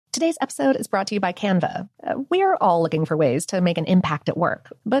Today's episode is brought to you by Canva. We're all looking for ways to make an impact at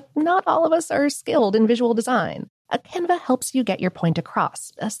work, but not all of us are skilled in visual design. Canva helps you get your point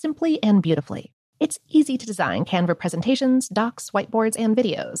across, simply and beautifully. It's easy to design Canva presentations, docs, whiteboards, and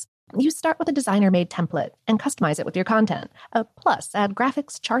videos. You start with a designer-made template and customize it with your content. Plus, add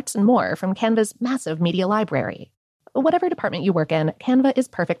graphics, charts, and more from Canva's massive media library. Whatever department you work in, Canva is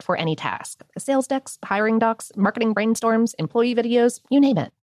perfect for any task. Sales decks, hiring docs, marketing brainstorms, employee videos, you name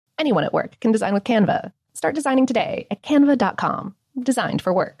it. Anyone at work can design with Canva. Start designing today at canva.com. Designed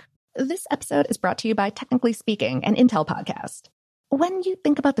for work. This episode is brought to you by Technically Speaking, an Intel podcast. When you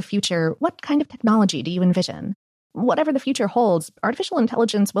think about the future, what kind of technology do you envision? Whatever the future holds, artificial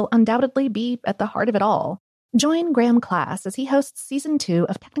intelligence will undoubtedly be at the heart of it all. Join Graham Class as he hosts Season 2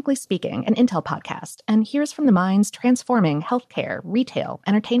 of Technically Speaking, an Intel podcast, and hears from the minds transforming healthcare, retail,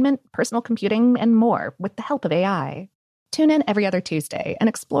 entertainment, personal computing, and more with the help of AI. Tune in every other Tuesday and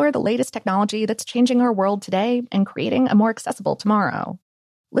explore the latest technology that's changing our world today and creating a more accessible tomorrow.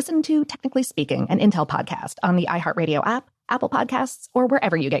 Listen to Technically Speaking, an Intel podcast on the iHeartRadio app, Apple Podcasts, or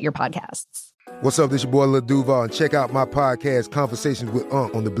wherever you get your podcasts. What's up, this your boy Lil Duval, and check out my podcast, Conversations with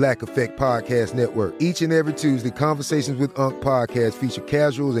Unc, on the Black Effect Podcast Network. Each and every Tuesday, Conversations with Unc podcast feature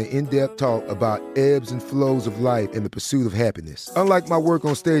casual and in-depth talk about ebbs and flows of life and the pursuit of happiness. Unlike my work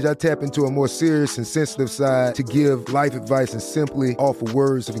on stage, I tap into a more serious and sensitive side to give life advice and simply offer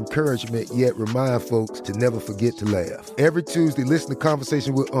words of encouragement, yet remind folks to never forget to laugh. Every Tuesday, listen to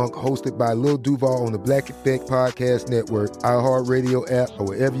Conversation with Unc, hosted by Lil Duval on the Black Effect Podcast Network, iHeartRadio app, or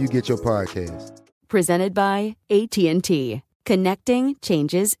wherever you get your podcasts. Presented by AT&T. Connecting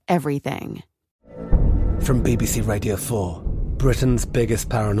changes everything. From BBC Radio 4, Britain's biggest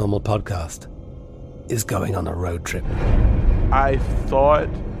paranormal podcast is going on a road trip. I thought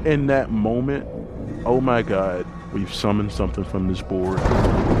in that moment, oh my God, we've summoned something from this board.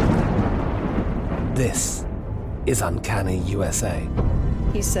 This is Uncanny USA.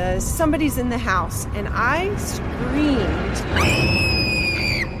 He says, somebody's in the house, and I screamed.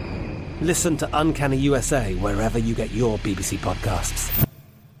 Listen to Uncanny USA wherever you get your BBC podcasts,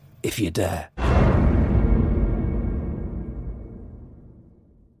 if you dare.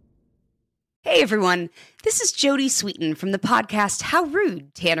 Hey everyone, this is Jodie Sweetin from the podcast How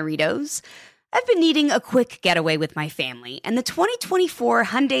Rude, Tanneritos. I've been needing a quick getaway with my family, and the 2024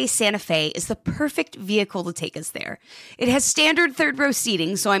 Hyundai Santa Fe is the perfect vehicle to take us there. It has standard third-row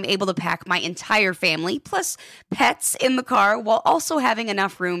seating, so I'm able to pack my entire family, plus pets, in the car, while also having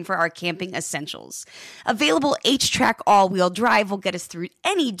enough room for our camping essentials. Available H-Track all-wheel drive will get us through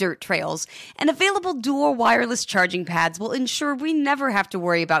any dirt trails, and available dual wireless charging pads will ensure we never have to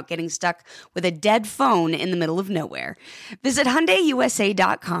worry about getting stuck with a dead phone in the middle of nowhere. Visit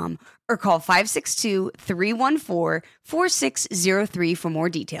HyundaiUSA.com or call 562-314-4603 for more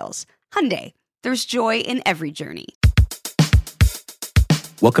details. Hyundai, there's joy in every journey.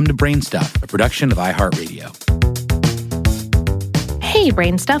 Welcome to Brain Stuff, a production of iHeartRadio. Hey,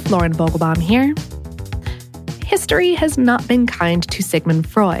 Brain Stuff, Lauren Vogelbaum here. History has not been kind to Sigmund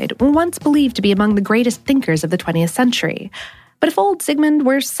Freud, once believed to be among the greatest thinkers of the 20th century. But if old Sigmund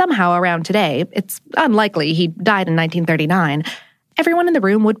were somehow around today, it's unlikely he died in 1939, everyone in the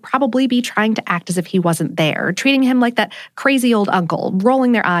room would probably be trying to act as if he wasn't there, treating him like that crazy old uncle,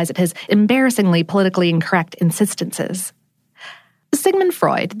 rolling their eyes at his embarrassingly politically incorrect insistences. Sigmund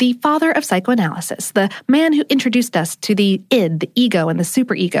Freud, the father of psychoanalysis, the man who introduced us to the id, the ego, and the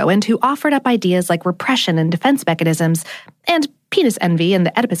superego, and who offered up ideas like repression and defense mechanisms, and penis envy and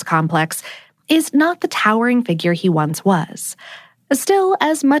the Oedipus complex, is not the towering figure he once was. Still,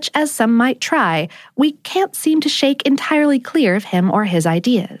 as much as some might try, we can't seem to shake entirely clear of him or his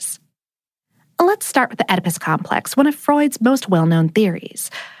ideas. Let's start with the Oedipus complex, one of Freud's most well-known theories.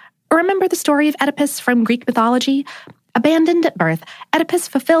 Remember the story of Oedipus from Greek mythology? Abandoned at birth, Oedipus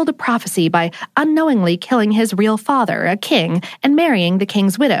fulfilled a prophecy by unknowingly killing his real father, a king, and marrying the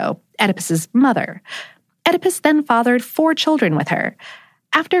king's widow, Oedipus's mother. Oedipus then fathered 4 children with her.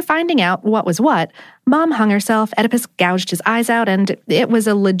 After finding out what was what, Mom hung herself, Oedipus gouged his eyes out, and it was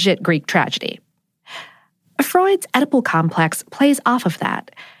a legit Greek tragedy. Freud's Oedipal complex plays off of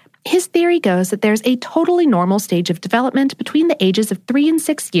that. His theory goes that there's a totally normal stage of development between the ages of 3 and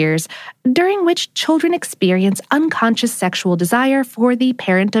 6 years, during which children experience unconscious sexual desire for the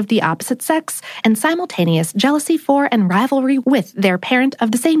parent of the opposite sex and simultaneous jealousy for and rivalry with their parent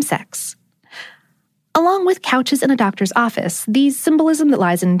of the same sex. Along with couches in a doctor's office, the symbolism that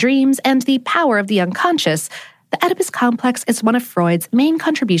lies in dreams, and the power of the unconscious, the Oedipus complex is one of Freud's main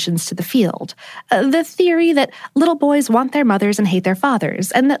contributions to the field. The theory that little boys want their mothers and hate their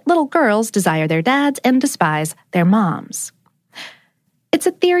fathers, and that little girls desire their dads and despise their moms. It's It's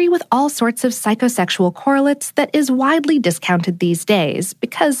a theory with all sorts of psychosexual correlates that is widely discounted these days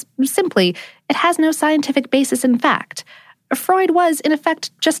because, simply, it has no scientific basis in fact. Freud was, in effect,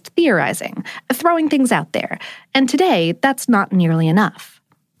 just theorizing, throwing things out there, and today that's not nearly enough.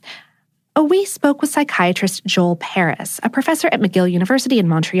 We spoke with psychiatrist Joel Paris, a professor at McGill University in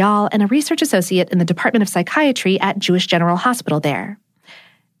Montreal and a research associate in the Department of Psychiatry at Jewish General Hospital there.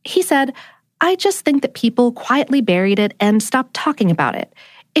 He said, "I just think that people quietly buried it and stopped talking about it.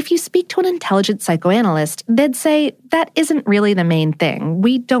 If you speak to an intelligent psychoanalyst, they'd say, that isn't really the main thing.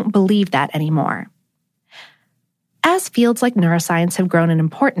 We don't believe that anymore." As fields like neuroscience have grown in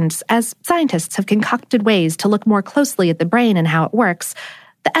importance, as scientists have concocted ways to look more closely at the brain and how it works,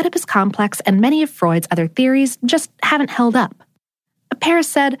 the Oedipus complex and many of Freud's other theories just haven't held up. Paris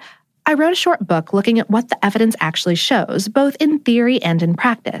said, "I wrote a short book looking at what the evidence actually shows, both in theory and in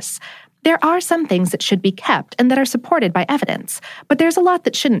practice. There are some things that should be kept and that are supported by evidence, but there's a lot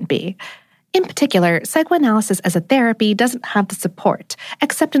that shouldn't be. In particular, psychoanalysis as a therapy doesn't have the support,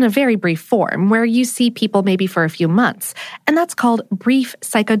 except in a very brief form where you see people maybe for a few months, and that's called brief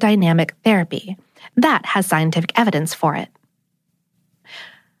psychodynamic therapy. That has scientific evidence for it."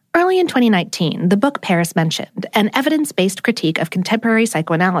 Early in 2019, the book Paris mentioned, An Evidence-Based Critique of Contemporary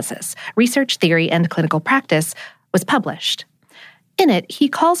Psychoanalysis, Research Theory and Clinical Practice, was published. In it, he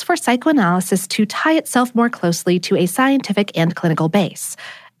calls for psychoanalysis to tie itself more closely to a scientific and clinical base.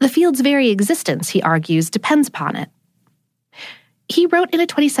 The field's very existence, he argues, depends upon it. He wrote in a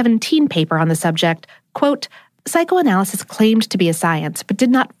 2017 paper on the subject, quote, "Psychoanalysis claimed to be a science, but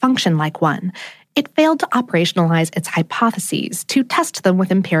did not function like one. It failed to operationalize its hypotheses, to test them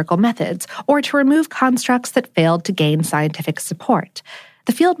with empirical methods, or to remove constructs that failed to gain scientific support.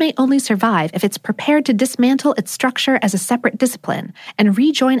 The field may only survive if it's prepared to dismantle its structure as a separate discipline and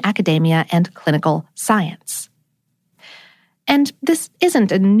rejoin academia and clinical science." And this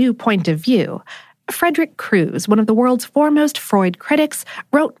isn't a new point of view. Frederick Crews, one of the world's foremost Freud critics,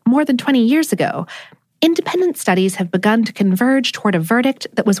 wrote more than 20 years ago, "Independent studies have begun to converge toward a verdict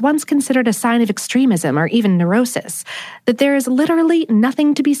that was once considered a sign of extremism or even neurosis, that there is literally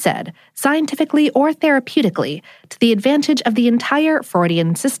nothing to be said, scientifically or therapeutically, to the advantage of the entire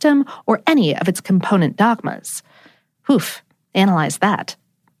Freudian system or any of its component dogmas." Oof, analyze that.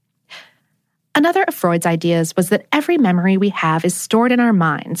 Another of Freud's ideas was that every memory we have is stored in our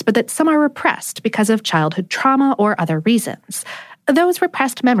minds, but that some are repressed because of childhood trauma or other reasons. Those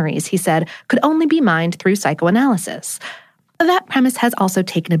repressed memories, he said, could only be mined through psychoanalysis. That premise has also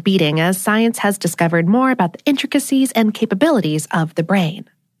taken a beating as science has discovered more about the intricacies and capabilities of the brain.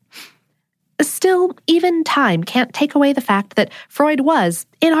 Still, even time can't take away the fact that Freud was,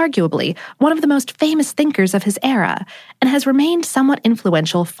 inarguably, one of the most famous thinkers of his era, and has remained somewhat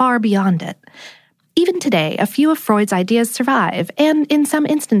influential far beyond it. Even today, a few of Freud's ideas survive, and in some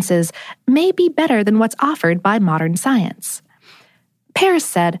instances, may be better than what's offered by modern science. Paris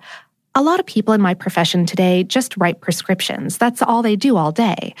said, "A lot of people in my profession today just write prescriptions. That's all they do all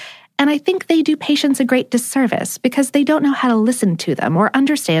day. And I think they do patients a great disservice because they don't know how to listen to them or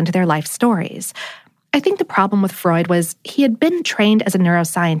understand their life stories. I think the problem with Freud was he had been trained as a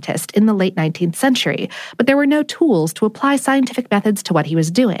neuroscientist in the late 19th century, but there were no tools to apply scientific methods to what he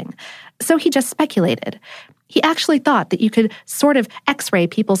was doing. So he just speculated. He actually thought that you could sort of X-ray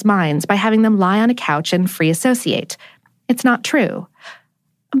people's minds by having them lie on a couch and free associate. It's not true.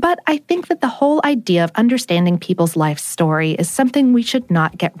 But I think that the whole idea of understanding people's life story is something we should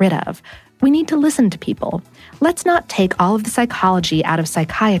not get rid of. We need to listen to people. Let's not take all of the psychology out of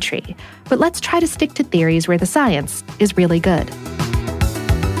psychiatry, but let's try to stick to theories where the science is really good."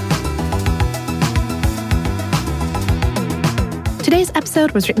 Today's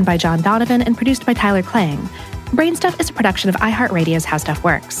episode was written by John Donovan and produced by Tyler Klang. Brainstuff is a production of iHeartRadio's How Stuff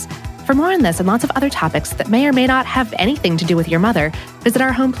Works. For more on this and lots of other topics that may or may not have anything to do with your mother, visit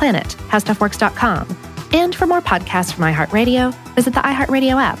our home planet, howstuffworks.com. And for more podcasts from iHeartRadio, visit the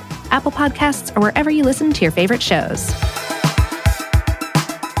iHeartRadio app, Apple Podcasts, or wherever you listen to your favorite shows.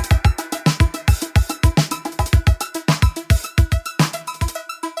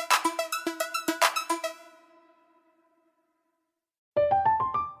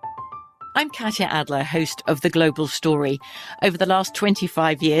 I'm Katya Adler, host of The Global Story. Over the last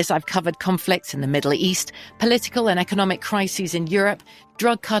 25 years, I've covered conflicts in the Middle East, political and economic crises in Europe,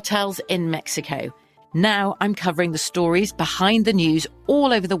 drug cartels in Mexico. Now I'm covering the stories behind the news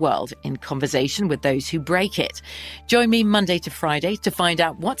all over the world in conversation with those who break it. Join me Monday to Friday to find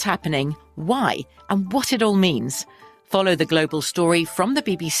out what's happening, why, and what it all means. Follow The Global Story from the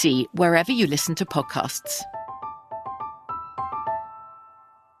BBC wherever you listen to podcasts.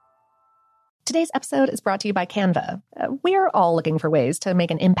 Today's episode is brought to you by Canva. We're all looking for ways to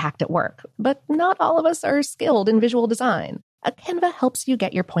make an impact at work, but not all of us are skilled in visual design. Canva helps you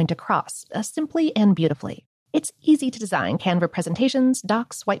get your point across, simply and beautifully. It's easy to design Canva presentations,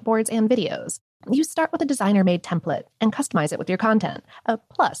 docs, whiteboards, and videos. You start with a designer-made template and customize it with your content.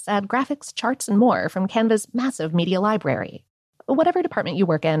 Plus, add graphics, charts, and more from Canva's massive media library. Whatever department you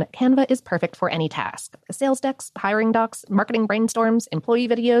work in, Canva is perfect for any task. Sales decks, hiring docs, marketing brainstorms, employee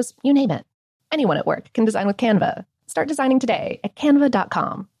videos, you name it. Anyone at work can design with Canva. Start designing today at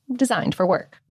canva.com. Designed for work.